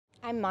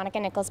I'm Monica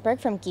Nicholsberg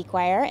from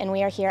GeekWire, and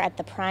we are here at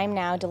the Prime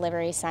Now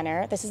Delivery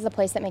Center. This is the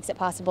place that makes it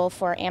possible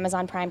for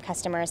Amazon Prime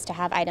customers to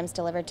have items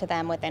delivered to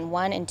them within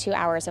 1 and 2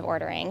 hours of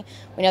ordering.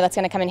 We know that's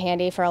going to come in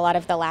handy for a lot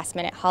of the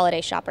last-minute holiday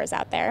shoppers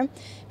out there.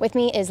 With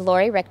me is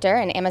Lori Richter,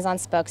 an Amazon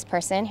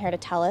spokesperson, here to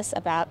tell us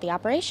about the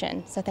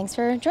operation. So thanks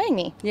for joining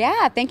me.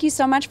 Yeah, thank you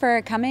so much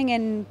for coming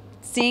and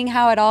seeing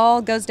how it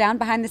all goes down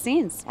behind the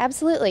scenes.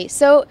 Absolutely.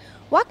 So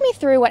walk me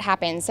through what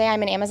happens. Say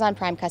I'm an Amazon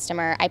Prime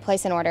customer. I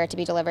place an order to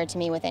be delivered to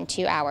me within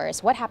 2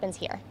 hours. What happens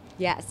here?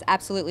 Yes,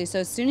 absolutely. So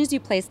as soon as you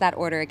place that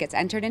order, it gets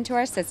entered into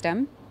our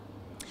system.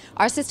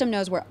 Our system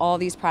knows where all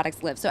these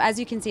products live. So as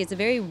you can see, it's a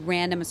very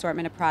random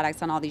assortment of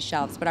products on all these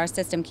shelves, but our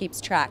system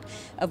keeps track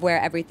of where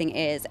everything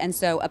is. And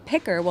so a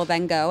picker will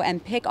then go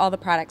and pick all the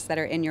products that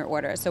are in your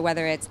order. So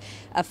whether it's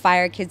a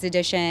Fire Kids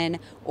edition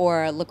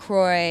or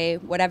LaCroix,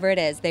 whatever it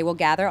is, they will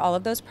gather all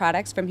of those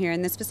products from here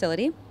in this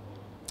facility,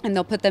 and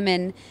they'll put them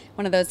in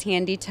one of those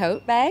handy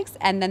tote bags,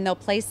 and then they'll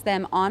place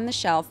them on the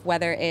shelf,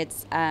 whether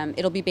it's,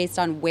 it'll be based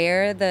on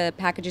where the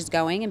package is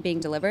going and being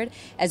delivered,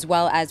 as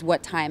well as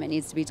what time it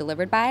needs to be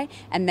delivered by.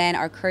 And then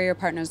our courier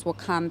partners will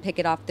come pick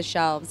it off the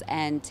shelves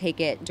and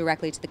take it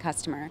directly to the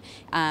customer.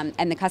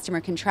 And the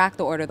customer can track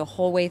the order the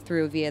whole way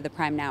through via the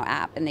Prime Now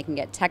app, and they can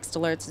get text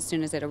alerts as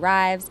soon as it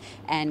arrives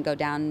and go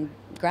down,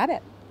 grab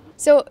it.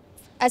 So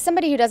as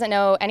somebody who doesn't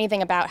know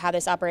anything about how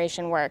this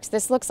operation works,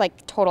 this looks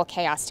like total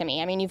chaos to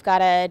me. I mean, you've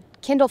got a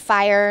Kindle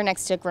Fire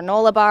next to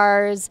granola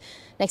bars,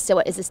 next to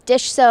what is this,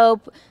 dish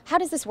soap? How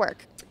does this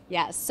work?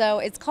 Yeah, so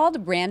it's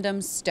called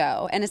random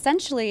stow. And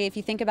essentially, if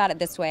you think about it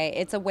this way,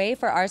 it's a way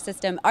for our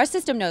system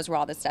knows where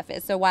all this stuff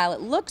is. So while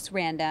it looks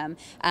random,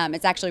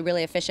 it's actually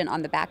really efficient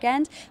on the back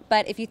end.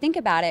 But if you think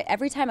about it,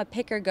 every time a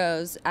picker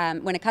goes,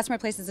 when a customer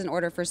places an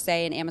order for,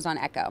 say, an Amazon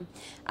Echo,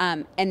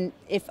 and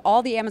if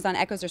all the Amazon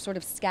Echoes are sort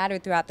of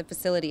scattered throughout the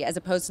facility as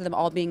opposed to them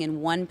all being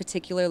in one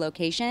particular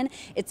location,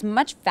 it's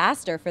much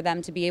faster for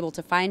them to be able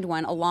to find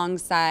one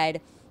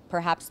alongside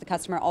perhaps the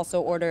customer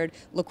also ordered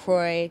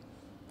LaCroix,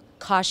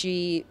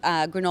 Kashi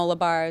granola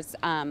bars,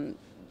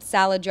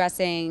 salad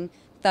dressing,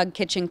 Thug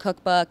Kitchen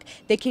cookbook.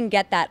 They can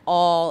get that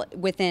all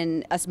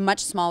within a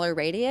much smaller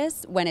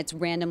radius when it's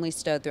randomly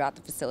stowed throughout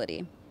the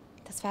facility.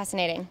 That's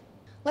fascinating.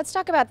 Let's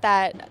talk about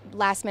that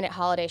last-minute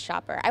holiday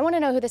shopper. I want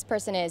to know who this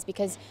person is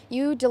because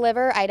you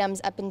deliver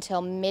items up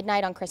until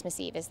midnight on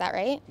Christmas Eve. Is that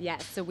right?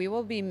 Yes, so we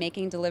will be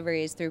making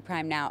deliveries through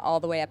Prime Now all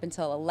the way up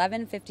until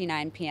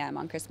 11:59 p.m.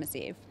 on Christmas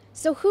Eve.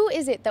 So who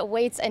is it that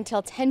waits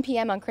until 10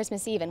 p.m. on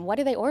Christmas Eve, and what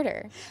do they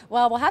order?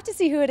 Well, we'll have to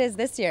see who it is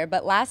this year,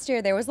 but last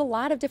year there was a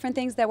lot of different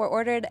things that were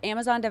ordered.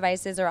 Amazon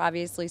devices are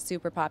obviously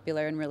super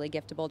popular and really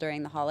giftable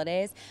during the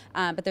holidays,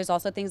 but there's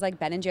also things like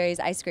Ben & Jerry's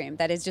ice cream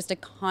that is just a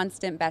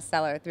constant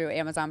bestseller through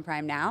Amazon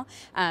Prime Now.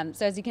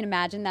 So as you can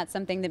imagine, that's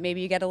something that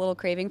maybe you get a little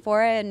craving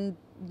for and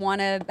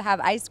want to have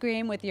ice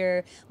cream with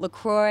your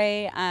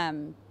LaCroix.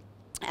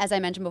 As I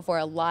mentioned before,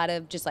 a lot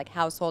of just like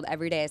household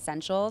everyday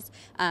essentials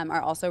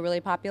are also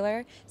really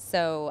popular.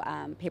 So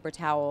paper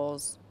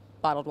towels,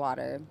 bottled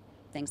water,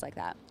 things like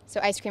that. So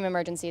ice cream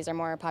emergencies are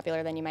more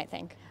popular than you might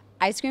think.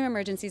 Ice cream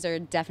emergencies are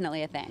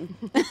definitely a thing.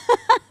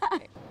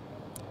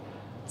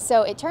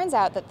 So it turns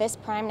out that this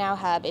Prime Now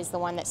hub is the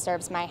one that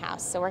serves my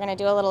house. So we're going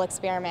to do a little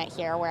experiment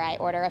here where I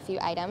order a few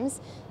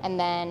items and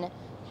then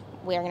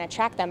we're going to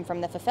track them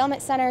from the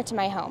fulfillment center to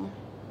my home.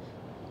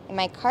 In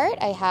my cart,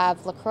 I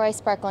have LaCroix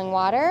sparkling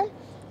water,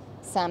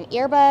 some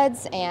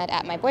earbuds, and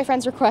at my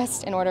boyfriend's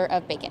request, an order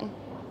of bacon.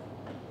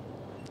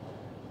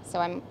 So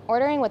I'm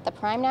ordering with the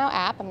Prime Now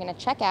app. I'm going to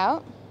check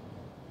out.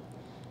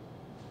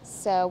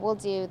 So we'll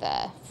do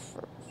the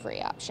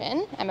free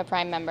option. I'm a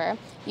Prime member.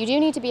 You do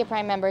need to be a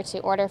Prime member to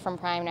order from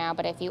Prime Now,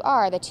 but if you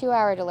are, the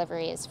 2-hour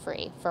delivery is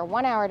free. For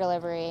 1-hour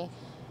delivery,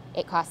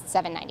 it costs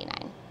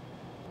 $7.99.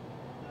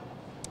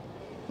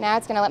 Now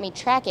it's going to let me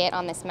track it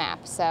on this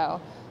map.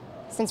 So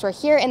since we're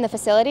here in the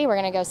facility, we're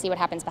going to go see what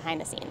happens behind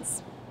the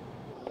scenes.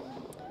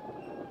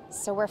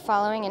 So we're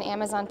following an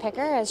Amazon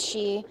picker as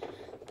she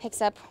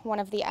picks up one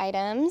of the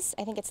items.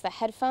 I think it's the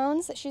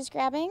headphones that she's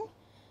grabbing.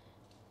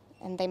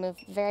 And they move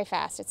very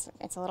fast.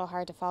 It's a little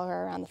hard to follow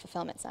her around the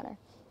fulfillment center.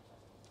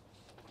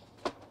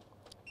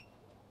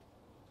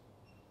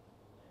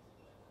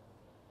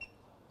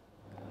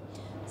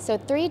 So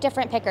 3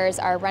 different pickers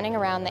are running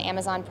around the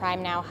Amazon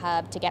Prime Now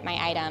hub to get my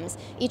items.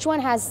 Each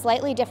one has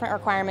slightly different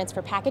requirements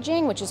for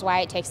packaging, which is why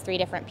it takes 3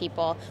 different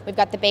people. We've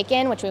got the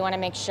bacon, which we want to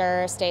make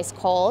sure stays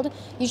cold.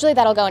 Usually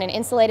that'll go in an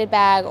insulated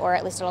bag, or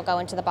at least it'll go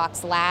into the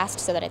box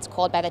last so that it's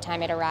cold by the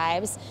time it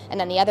arrives. And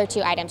then the other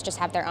 2 items just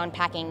have their own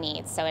packing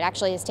needs. So it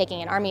actually is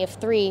taking an army of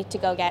 3 to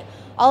go get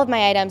all of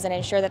my items and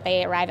ensure that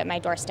they arrive at my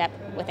doorstep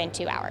within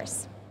 2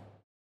 hours.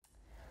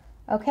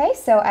 Okay,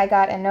 so I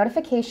got a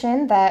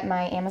notification that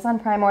my Amazon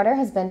Prime order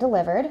has been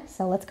delivered,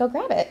 so let's go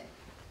grab it.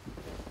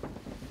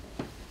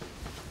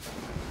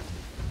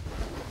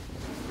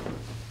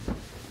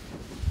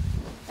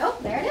 Oh,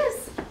 there it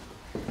is.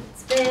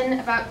 It's been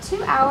about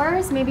 2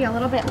 hours, maybe a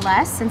little bit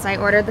less since I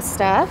ordered the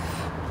stuff.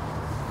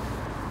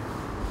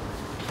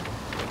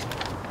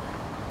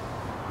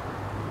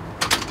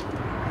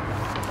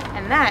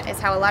 And that is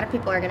how a lot of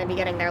people are going to be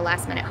getting their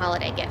last-minute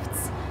holiday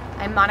gifts.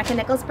 I'm Monica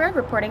Nicholsberg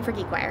reporting for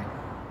GeekWire.